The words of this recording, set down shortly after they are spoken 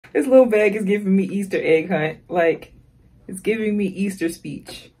This little bag is giving me Easter egg hunt. Like, it's giving me Easter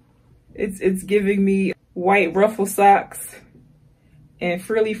speech. It's giving me white ruffle socks and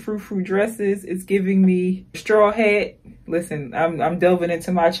frilly frou-frou dresses. It's giving me straw hat. Listen, I'm delving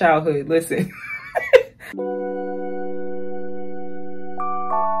into my childhood. Listen.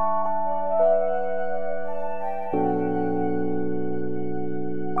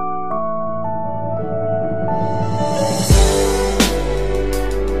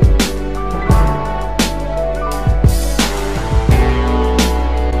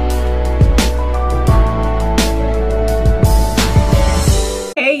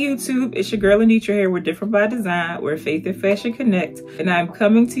 YouTube, it's your girl Annitra here with Different by Design, where faith and fashion connect, and I'm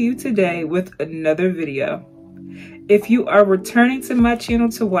coming to you today with another video. If you are returning to my channel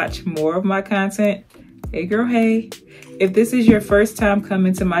to watch more of my content, hey girl, hey. If this is your first time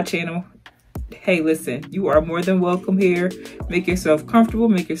coming to my channel, hey, listen, you are more than welcome here. Make yourself comfortable,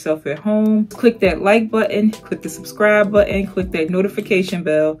 make yourself at home. Click that like button, click the subscribe button, click that notification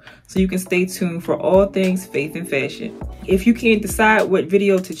bell so you can stay tuned for all things faith and fashion. If you can't decide what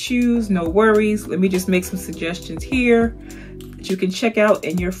video to choose, no worries. Let me just make some suggestions here that you can check out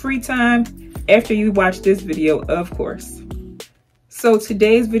in your free time after you watch this video, of course. So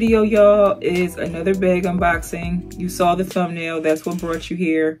today's video, y'all, is another bag unboxing. You saw the thumbnail, that's what brought you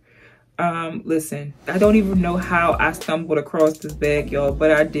here. Listen, I don't even know how I stumbled across this bag, y'all, but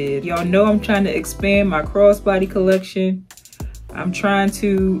I did. Y'all know I'm trying to expand my crossbody collection. I'm trying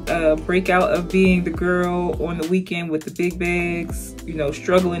to break out of being the girl on the weekend with the big bags, you know,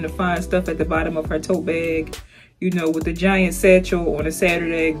 struggling to find stuff at the bottom of her tote bag, you know, with the giant satchel on a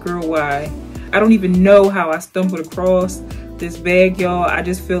Saturday. Girl, why? I don't even know how I stumbled across this bag, y'all. I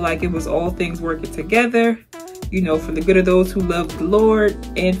just feel like it was all things working together, you know, for the good of those who love the Lord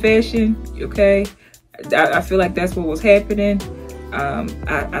and fashion, okay? I feel like that's what was happening.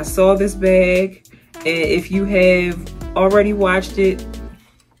 I saw this bag, and if you have already watched it,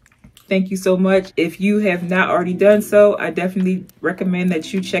 thank you so much. If you have not already done so, I definitely recommend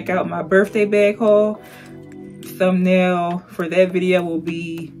that you check out my birthday bag haul. Thumbnail for that video will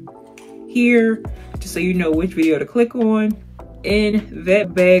be here, just so you know which video to click on. In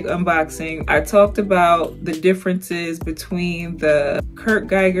that bag unboxing, I talked about the differences between the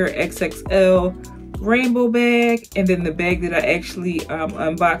Geiger XXL rainbow bag and then the bag that I actually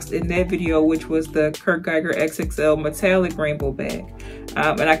unboxed in that video, which was the Geiger XXL metallic rainbow bag.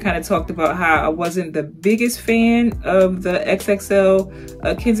 And I kind of talked about how I wasn't the biggest fan of the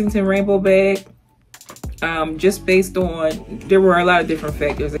XXL Kensington rainbow bag, just based on, there were a lot of different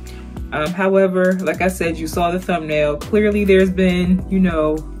factors. However, like I said, you saw the thumbnail. Clearly there's been, you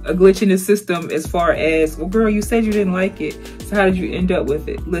know, a glitch in the system as far as, well, girl, you said you didn't like it, so how did you end up with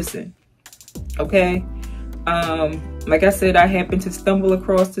it? Listen, okay, like I said, I happened to stumble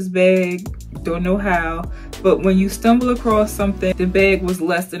across this bag, don't know how, but when you stumble across something, the bag was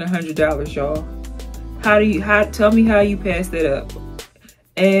less than $100, y'all. Tell me how you passed that up.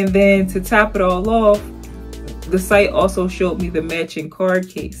 And then to top it all off, the site also showed me the matching card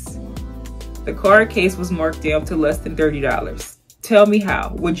case. The card case was marked down to less than $30. Tell me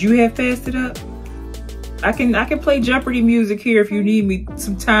how. Would you have passed it up? I can play Jeopardy music here if you need me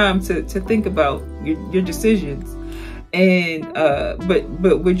some time to think about your decisions. And but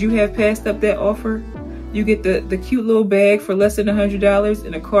would you have passed up that offer? You get the cute little bag for less than $100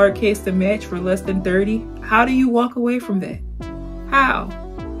 and a card case to match for less than $30. How do you walk away from that? How?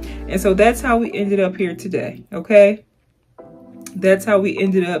 And so that's how we ended up here today, okay? That's how we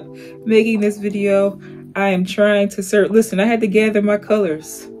ended up making this video. I am trying to listen, I had to gather my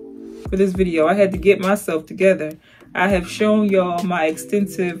colors for this video. I had to get myself together. I have shown y'all my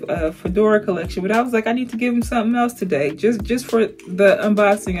extensive fedora collection, but I was like, I need to give them something else today. Just for the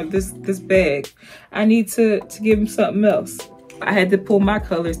unboxing of this bag, I need to give them something else. I had to pull my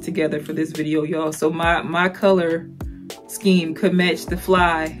colors together for this video, y'all, so my color scheme could match the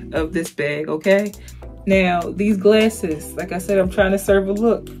fly of this bag, okay? Now, these glasses, like I said, I'm trying to serve a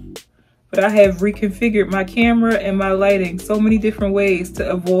look, but I have reconfigured my camera and my lighting so many different ways to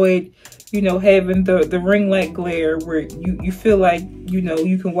avoid, you know, having the ring light glare where you feel like, you know,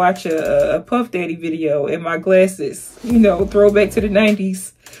 you can watch a Puff Daddy video in my glasses, you know, throwback to the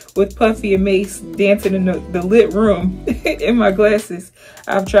 90s with Puffy and Mace dancing in the lit room in my glasses.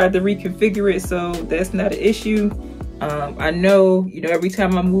 I've tried to reconfigure it so that's not an issue. I know, you know, every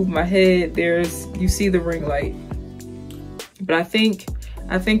time I move my head, you see the ring light, but I think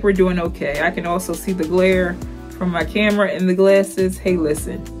we're doing okay. I can also see the glare from my camera and the glasses. Hey,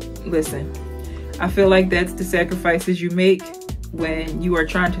 listen, I feel like that's the sacrifices you make when you are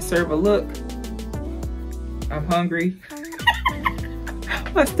trying to serve a look. I'm hungry.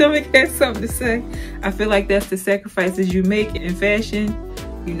 My stomach has something to say. I feel like that's the sacrifices you make in fashion.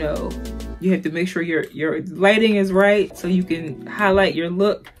 You know, you have to make sure your lighting is right so you can highlight your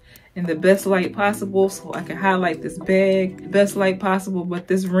look in the best light possible. So I can highlight this bag the best light possible, but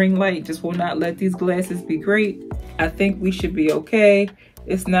this ring light just will not let these glasses be great. I think we should be okay.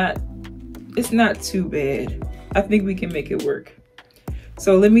 It's not too bad. I think we can make it work.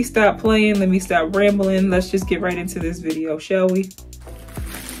 So let me stop playing, let me stop rambling. Let's just get right into this video, shall we?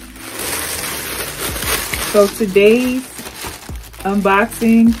 So today's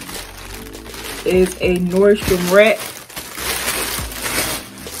unboxing is a Nordstrom Rack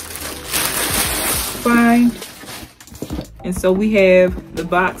find. And so we have the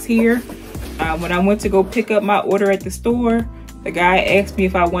box here. When I went to go pick up my order at the store, the guy asked me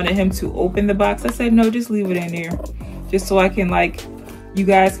if I wanted him to open the box. I said, no, just leave it in there. Just so I can, like, you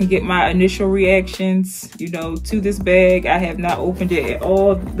guys can get my initial reactions, you know, to this bag. I have not opened it at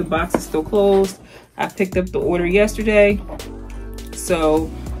all. The box is still closed. I picked up the order yesterday. So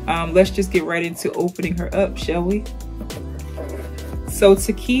let's just get right into opening her up, shall we? So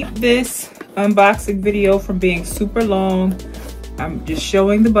to keep this unboxing video from being super long, I'm just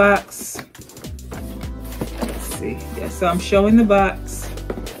showing the box. Let's see. Yeah, so I'm showing the box.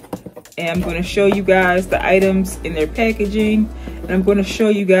 And I'm going to show you guys the items in their packaging. And I'm going to show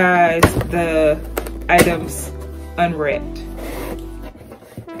you guys the items unwrapped.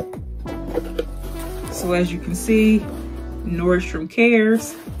 So as you can see, Nordstrom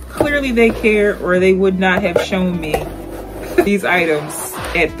cares. Clearly they care, or they would not have shown me these items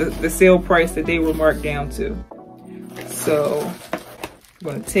at the sale price that they were marked down to. So I'm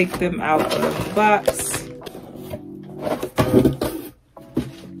going to take them out of the box.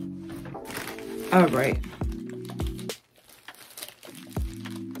 All right.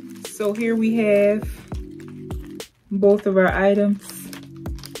 So here we have both of our items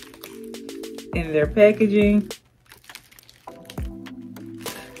in their packaging.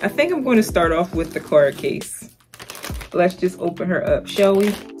 I think I'm going to start off with the card case. Let's just open her up, shall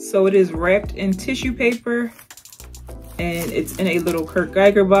we? So it is wrapped in tissue paper and it's in a little Kurt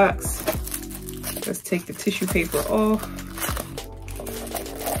Geiger box. Let's take the tissue paper off.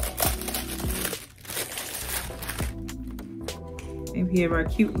 And we have our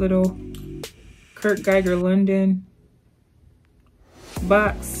cute little Kurt Geiger London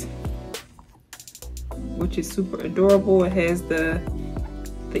box, which is super adorable. It has the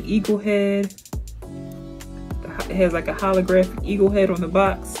eagle head. It has like a holographic eagle head on the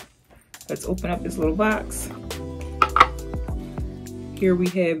box. Let's open up this little box. Here we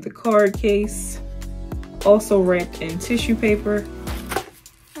have the card case, also wrapped in tissue paper.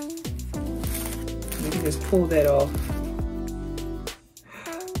 Let me just pull that off.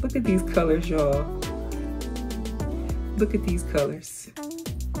 Look at these colors, y'all. Look at these colors.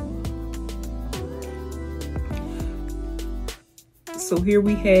 So here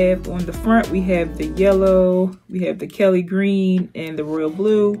we have, on the front, we have the yellow, we have the Kelly green, and the royal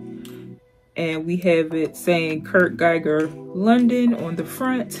blue. And we have it saying Kurt Geiger London on the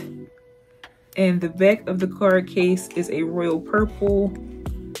front. And the back of the card case is a royal purple,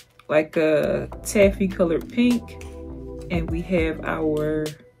 like a taffy colored pink. And we have our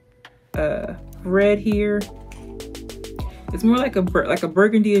red here. It's more like a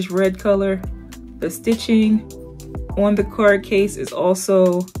burgundy-ish red color. The stitching on the card case is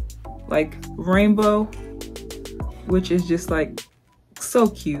also like rainbow, which is just like so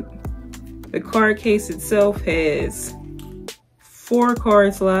cute. The card case itself has 4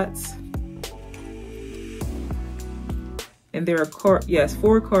 card slots. And there are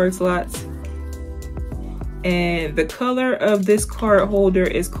 4 card slots. And the color of this card holder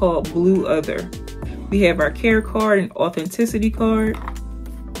is called Blue Other. We have our care card and authenticity card.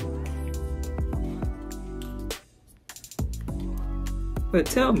 But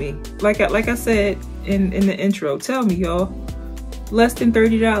tell me, like I said in the intro, tell me, y'all, less than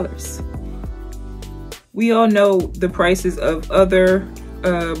 $30. We all know the prices of other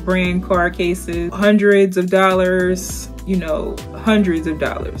brand card cases, hundreds of dollars, you know, hundreds of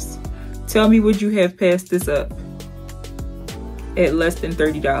dollars. Tell me, would you have passed this up at less than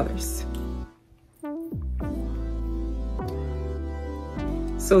 $30?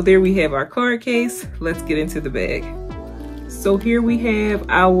 So there we have our card case. Let's get into the bag. So here we have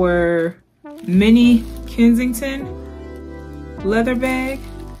our mini Kensington leather bag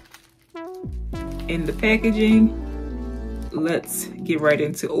in the packaging. Let's get right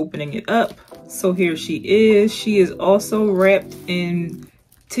into opening it up. So here she is. She is also wrapped in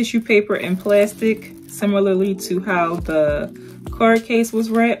tissue paper and plastic, similarly to how the card case was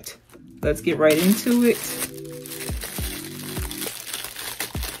wrapped. Let's get right into it.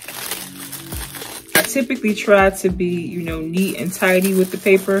 typically try to be, you know, neat and tidy with the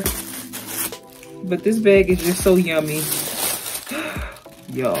paper, but this bag is just so yummy.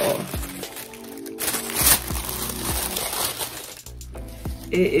 Y'all.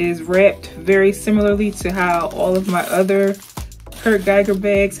 It is wrapped very similarly to how all of my other Kurt Geiger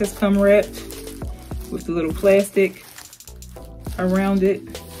bags has come wrapped, with the little plastic around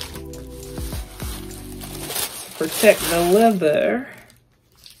it to protect the leather.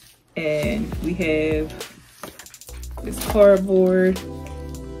 And we have this cardboard.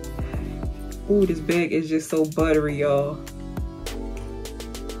 Ooh, this bag is just so buttery, y'all.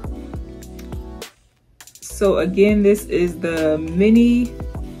 So again, this is the mini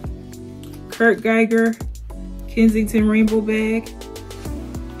Kurt Geiger Kensington rainbow bag,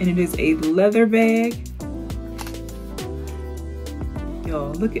 and it is a leather bag.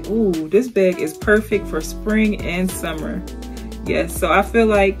 Y'all, look at, ooh, this bag is perfect for spring and summer. Yes, so I feel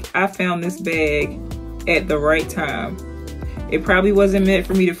like I found this bag at the right time. It probably wasn't meant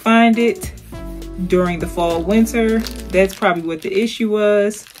for me to find it during the fall winter. That's probably what the issue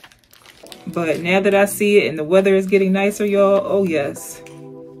was. But now that I see it and the weather is getting nicer, y'all, oh yes,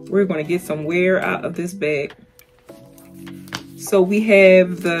 we're gonna get some wear out of this bag. So we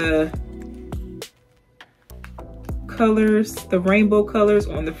have the colors, the rainbow colors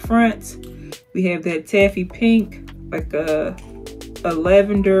on the front. We have that taffy pink, like a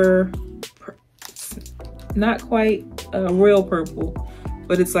lavender, not quite a royal purple,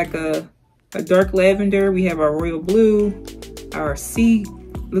 but it's like a dark lavender. We have our royal blue, our sea,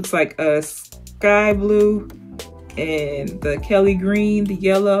 looks like a sky blue, and the Kelly green, the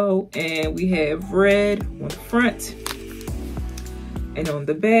yellow, and we have red on the front. And on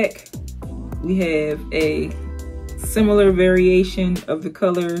the back, we have a similar variation of the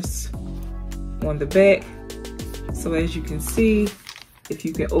colors on the back. So as you can see, if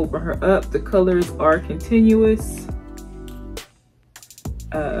you can open her up, the colors are continuous,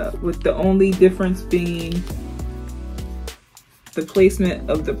 with the only difference being the placement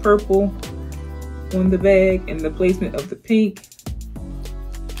of the purple on the bag and the placement of the pink.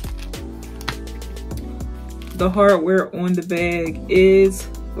 The hardware on the bag is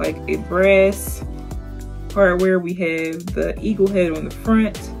like a brass hardware. We have the eagle head on the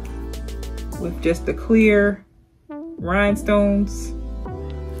front with just the clear rhinestones.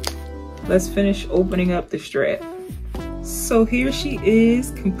 Let's finish opening up the strap. So here she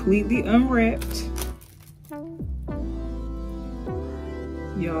is, completely unwrapped.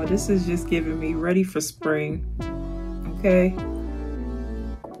 Y'all, this is just giving me ready for spring, okay?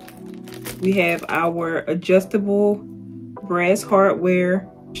 We have our adjustable brass hardware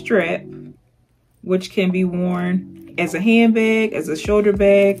strap, which can be worn as a handbag, as a shoulder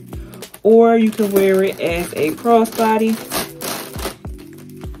bag, or you can wear it as a crossbody.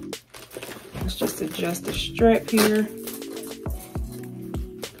 Let's just adjust the strap here.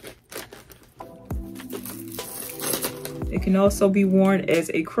 It can also be worn as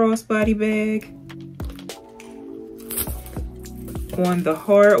a crossbody bag. On the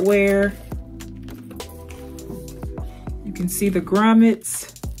hardware, you can see the grommets.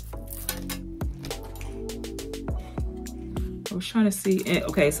 I was trying to see,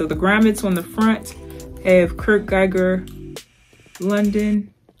 okay, so the grommets on the front have Kurt Geiger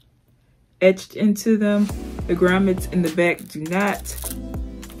London etched into them. The grommets in the back do not.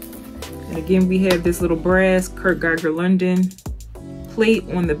 And again, we have this little brass Kurt Geiger London plate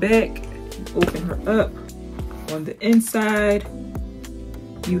on the back. Open her up. On the inside,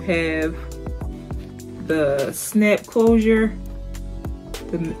 you have the snap closure,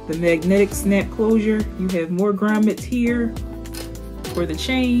 the magnetic snap closure. You have more grommets here for the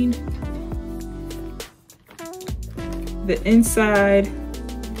chain. The inside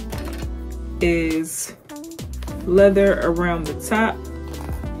is leather around the top.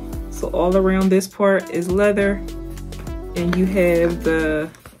 So all around this part is leather, and you have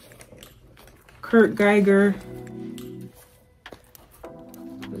the Kurt Geiger,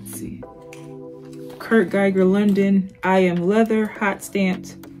 let's see, Kurt Geiger London I Am Leather hot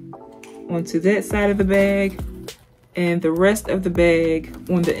stamped onto that side of the bag, and the rest of the bag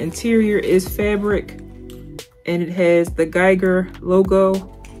on the interior is fabric, and it has the Geiger logo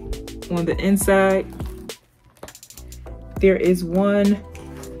on the inside. There is one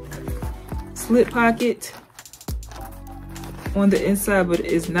slip pocket on the inside, but it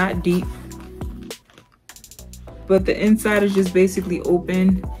is not deep. But the inside is just basically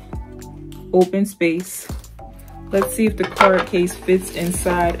open space. Let's see if the card case fits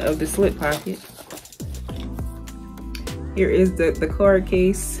inside of the slip pocket. Here is the card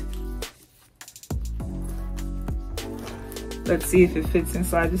case. Let's see if it fits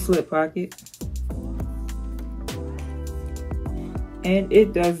inside the slip pocket. and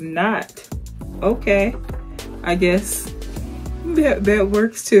it does not. Okay, I guess that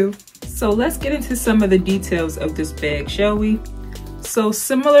works too. So let's get into some of the details of this bag, shall we? So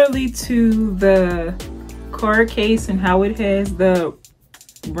similarly to the card case and how it has the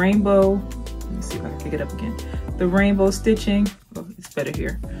rainbow, let me see if I can pick it up again, the rainbow stitching. Oh, it's better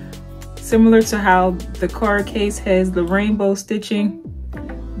here. Similar to how the card case has the rainbow stitching,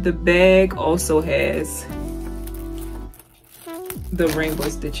 the bag also has the rainbow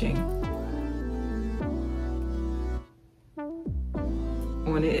stitching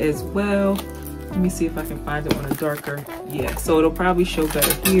on it as well. Let me see if I can find it on a darker, yeah, so it'll probably show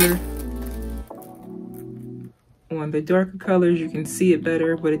better here. On the darker colors, you can see it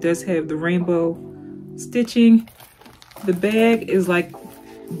better, but it does have the rainbow stitching. The bag is like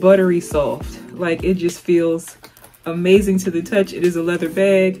buttery soft, like it just feels amazing to the touch. It is a leather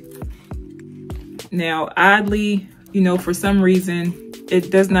bag. Now, oddly, you know, for some reason, it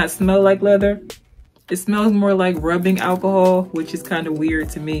does not smell like leather. It smells more like rubbing alcohol, which is kind of weird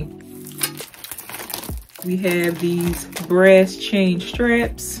to me. We have these brass chain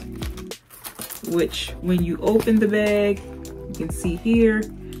straps, which when you open the bag, you can see here,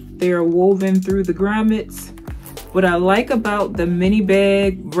 they are woven through the grommets. What I like about the mini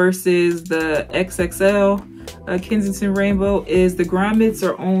bag versus the XXL Kensington Rainbow is the grommets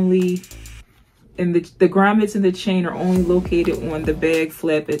are only, and the grommets and the chain are only located on the bag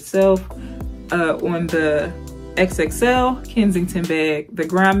flap itself. On the XXL Kensington bag, the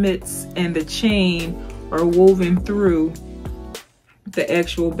grommets and the chain are woven through the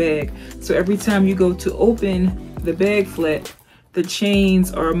actual bag. So every time you go to open the bag flap, the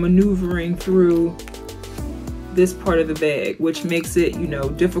chains are maneuvering through this part of the bag, which makes it, you know,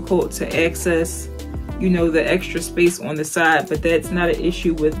 difficult to access, you know, the extra space on the side, but that's not an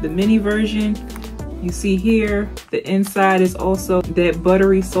issue with the mini version. You see here, the inside is also that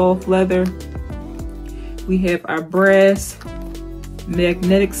buttery soft leather. We have our brass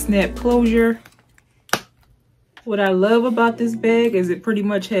magnetic snap closure. What I love about this bag is it pretty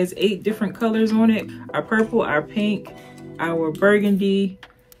much has 8 different colors on it. Our purple, our pink, our burgundy,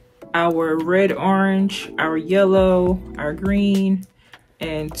 our red orange, our yellow, our green,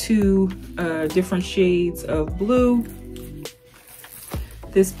 and 2 different shades of blue.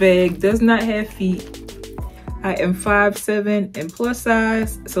 This bag does not have feet. I am 5'7" and plus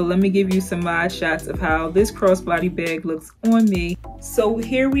size, so let me give you some wide shots of how this crossbody bag looks on me. So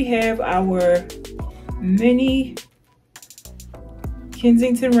here we have our mini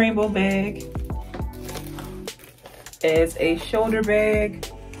Kensington Rainbow bag as a shoulder bag.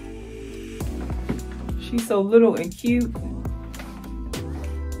 She's so little and cute.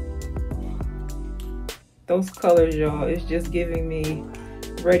 Those colors, y'all, it's just giving me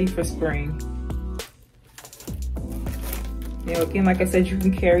ready for spring. You know, again, like I said, you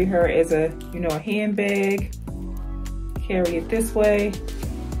can carry her as a, you know, a handbag. Carry it this way.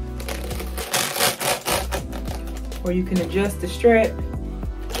 Or you can adjust the strap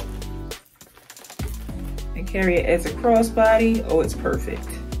and carry it as a crossbody. Oh, it's perfect.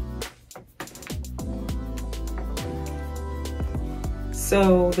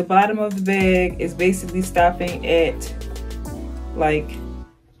 So the bottom of the bag is basically stopping at like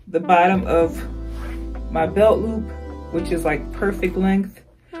the bottom of my belt loop, which is like perfect length.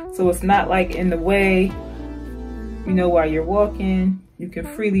 So it's not like in the way, you know, while you're walking, you can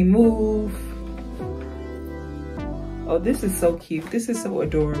freely move. Oh, this is so cute. This is so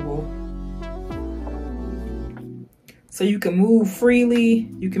adorable. So you can move freely.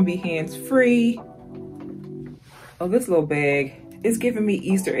 You can be hands-free. Oh, this little bag. It's giving me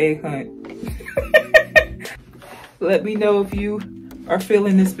Easter egg hunt. Let me know if you are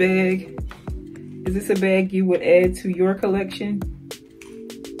feeling this bag. Is this a bag you would add to your collection?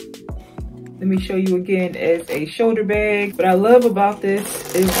 Let me show you again as a shoulder bag. What I love about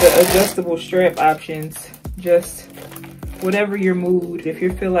this is the adjustable strap options. Just whatever your mood. If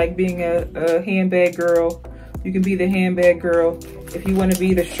you feel like being a handbag girl, you can be the handbag girl. If you want to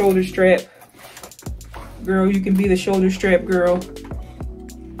be the shoulder strap girl, you can be the shoulder strap girl.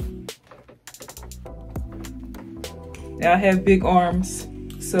 Now I have big arms,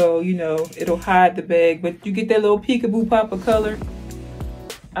 so you know it'll hide the bag, but you get that little peekaboo pop of color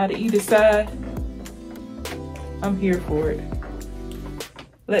out of either side. I'm here for it.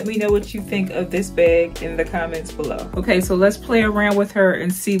 Let me know what you think of this bag in the comments below. Okay, so let's play around with her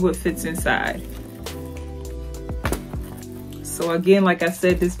and see what fits inside. So again, like I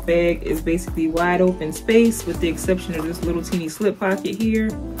said, this bag is basically wide open space with the exception of this little teeny slip pocket here.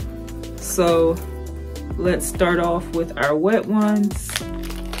 So let's start off with our wet ones.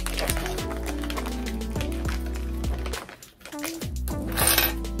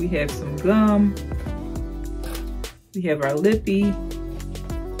 We have some gum. We have our lippy.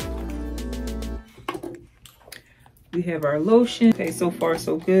 We have our lotion. Okay, so far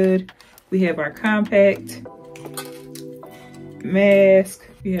so good. We have our compact mask.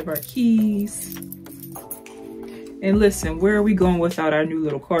 We have our keys. And listen, where are we going without our new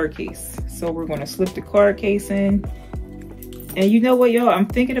little card case? So we're gonna slip the card case in. And you know what, y'all? I'm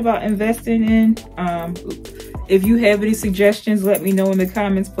thinking about investing in, if you have any suggestions, let me know in the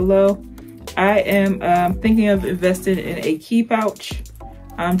comments below. I am thinking of investing in a key pouch.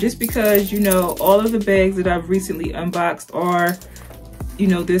 Just because, you know, all of the bags that I've recently unboxed are, you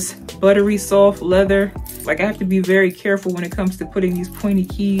know, this buttery soft leather. Like, I have to be very careful when it comes to putting these pointy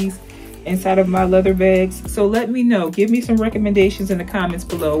keys inside of my leather bags. So let me know, give me some recommendations in the comments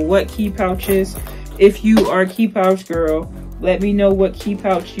below. What key pouches, if you are a key pouch girl, let me know what key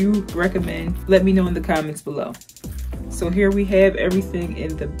pouch you recommend. Let me know in the comments below. So here we have everything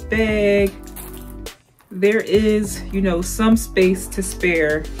in the bag. There is, you know, some space to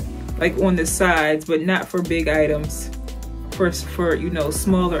spare, like on the sides, but not for big items, for you know,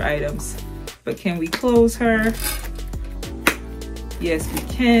 smaller items. But can we close her? Yes, we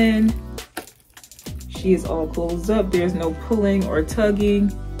can. She is all closed up. There's no pulling or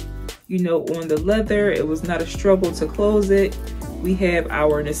tugging. You know, on the leather, it was not a struggle to close it. We have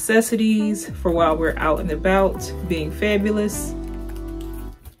our necessities for while we're out and about, being fabulous.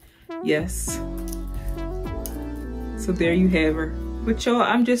 Yes. So there you have her. But y'all,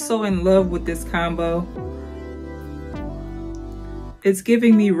 I'm just so in love with this combo. It's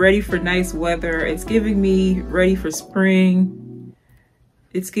giving me ready for nice weather. It's giving me ready for spring.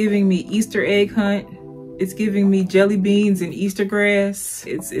 It's giving me Easter egg hunt. It's giving me jelly beans and Easter grass.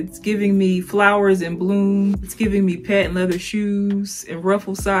 It's giving me flowers in bloom. It's giving me patent leather shoes and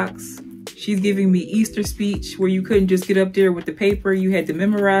ruffle socks. She's giving me Easter speech where you couldn't just get up there with the paper. You had to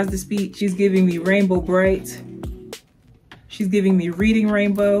memorize the speech. She's giving me rainbow bright. She's giving me reading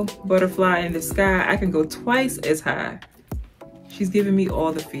rainbow, butterfly in the sky. I can go twice as high. She's giving me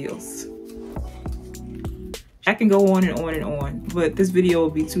all the feels. I can go on and on and on, but this video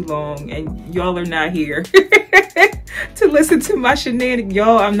will be too long and y'all are not here to listen to my shenanigans.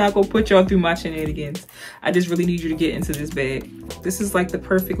 Y'all, I'm not gonna put y'all through my shenanigans. I just really need you to get into this bag. This is like the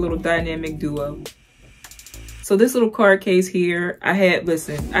perfect little dynamic duo. So this little card case here, I had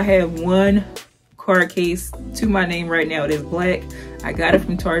one card case to my name right now. It is black. I got it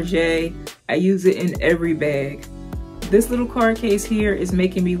from Target. I use it in every bag. This little card case here is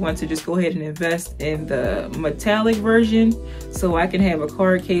making me want to just go ahead and invest in the metallic version so I can have a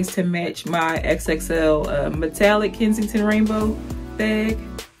card case to match my XXL metallic Kensington rainbow bag.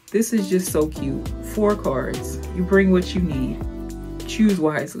 This is just so cute. 4 cards. You bring what you need. Choose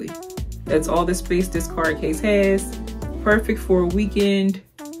wisely. That's all the space this card case has. Perfect for a weekend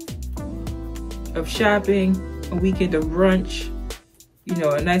of shopping, a weekend of brunch, you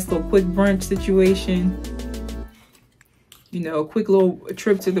know, a nice little quick brunch situation. You know, a quick little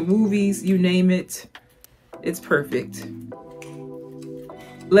trip to the movies, you name it. It's perfect.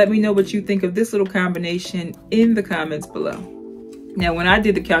 Let me know what you think of this little combination in the comments below. Now, when I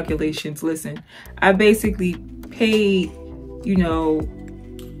did the calculations, listen, I basically paid, you know,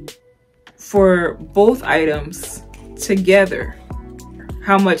 for both items together,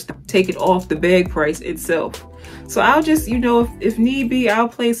 how much to take it off the bag price itself. So I'll just, you know, if need be, I'll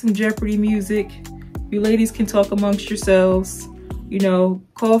play some Jeopardy music. You ladies can talk amongst yourselves, you know,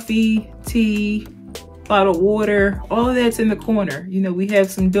 coffee, tea, bottled water, all of that's in the corner. You know, we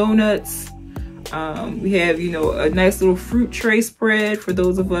have some donuts. We have, you know, a nice little fruit tray spread for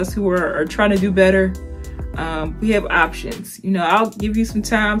those of us who are trying to do better. We have options. You know, I'll give you some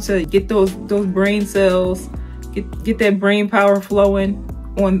time to get those brain cells, get that brain power flowing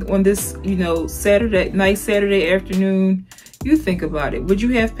on this, you know, nice Saturday afternoon. You think about it. Would you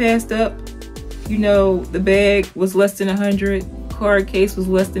have passed up? You know, the bag was less than 100, card case was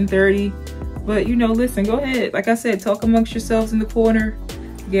less than 30. But, you know, listen, go ahead. Like I said, talk amongst yourselves in the corner,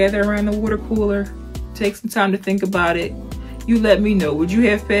 gather around the water cooler, take some time to think about it. You let me know, would you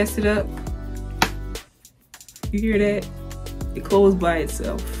have passed it up? You hear that? It closed by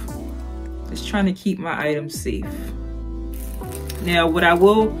itself. Just trying to keep my items safe. Now, what I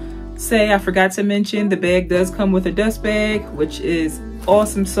will say, I forgot to mention, the bag does come with a dust bag, which is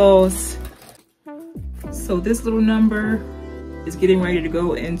awesome sauce. So this little number is getting ready to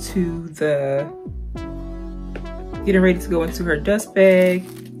go into her dust bag.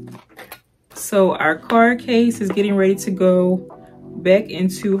 So our card case is getting ready to go back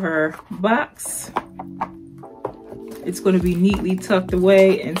into her box. It's going to be neatly tucked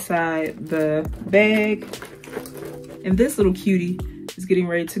away inside the bag. And this little cutie is getting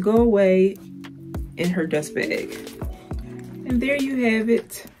ready to go away in her dust bag. And there you have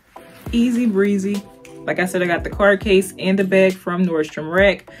it, easy breezy. Like I said, I got the card case and the bag from Nordstrom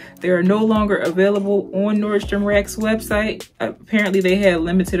Rack. They are no longer available on Nordstrom Rack's website. Apparently they had a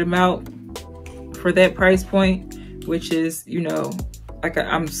limited amount for that price point, which is, you know, like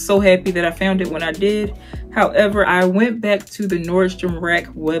I'm so happy that I found it when I did. However, I went back to the Nordstrom Rack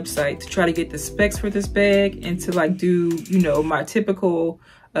website to try to get the specs for this bag and to like do, you know, my typical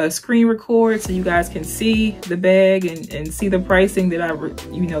screen record so you guys can see the bag and see the pricing that I,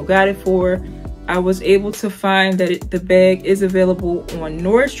 you know, got it for. I was able to find that the bag is available on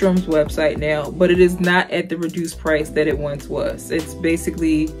Nordstrom's website now, but it is not at the reduced price that it once was. It's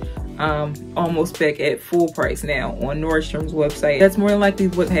basically almost back at full price now on Nordstrom's website. That's more than likely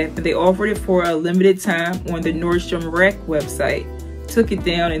what happened. They offered it for a limited time on the Nordstrom Rack website, took it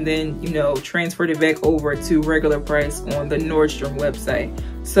down, and then, you know, transferred it back over to regular price on the Nordstrom website.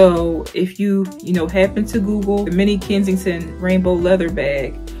 So if you know, happen to Google the mini Kensington rainbow leather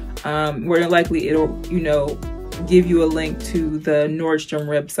bag, more than likely it'll, you know, give you a link to the Nordstrom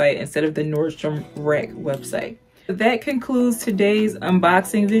website instead of the Nordstrom Rack website. That concludes today's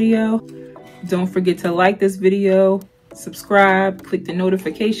unboxing video. Don't forget to like this video, subscribe, click the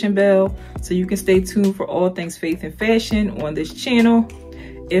notification bell so you can stay tuned for all things faith and fashion on this channel.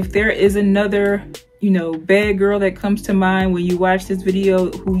 If there is another, you know, bad girl that comes to mind when you watch this video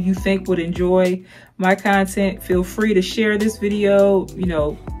who you think would enjoy my content, feel free to share this video, you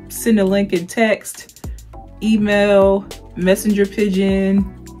know, send a link in text, email, messenger pigeon,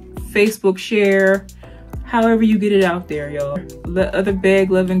 Facebook share, however you get it out there, y'all. Let other bag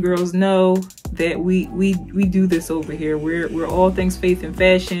loving girls know that we do this over here. We're all things faith and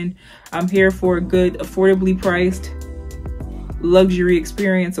fashion. I'm here for a good, affordably priced luxury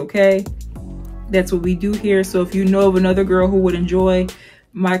experience, okay? That's what we do here. So if you know of another girl who would enjoy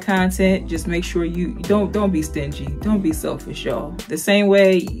my content, just make sure you don't be stingy, don't be selfish, y'all. The same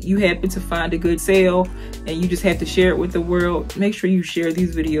way you happen to find a good sale and you just have to share it with the world, make sure you share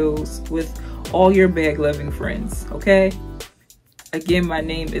these videos with all your bag loving friends, okay? Again, my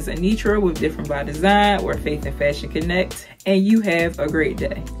name is Annitra with Different by Design, where faith and fashion connect, and you have a great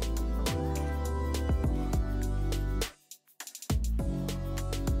day.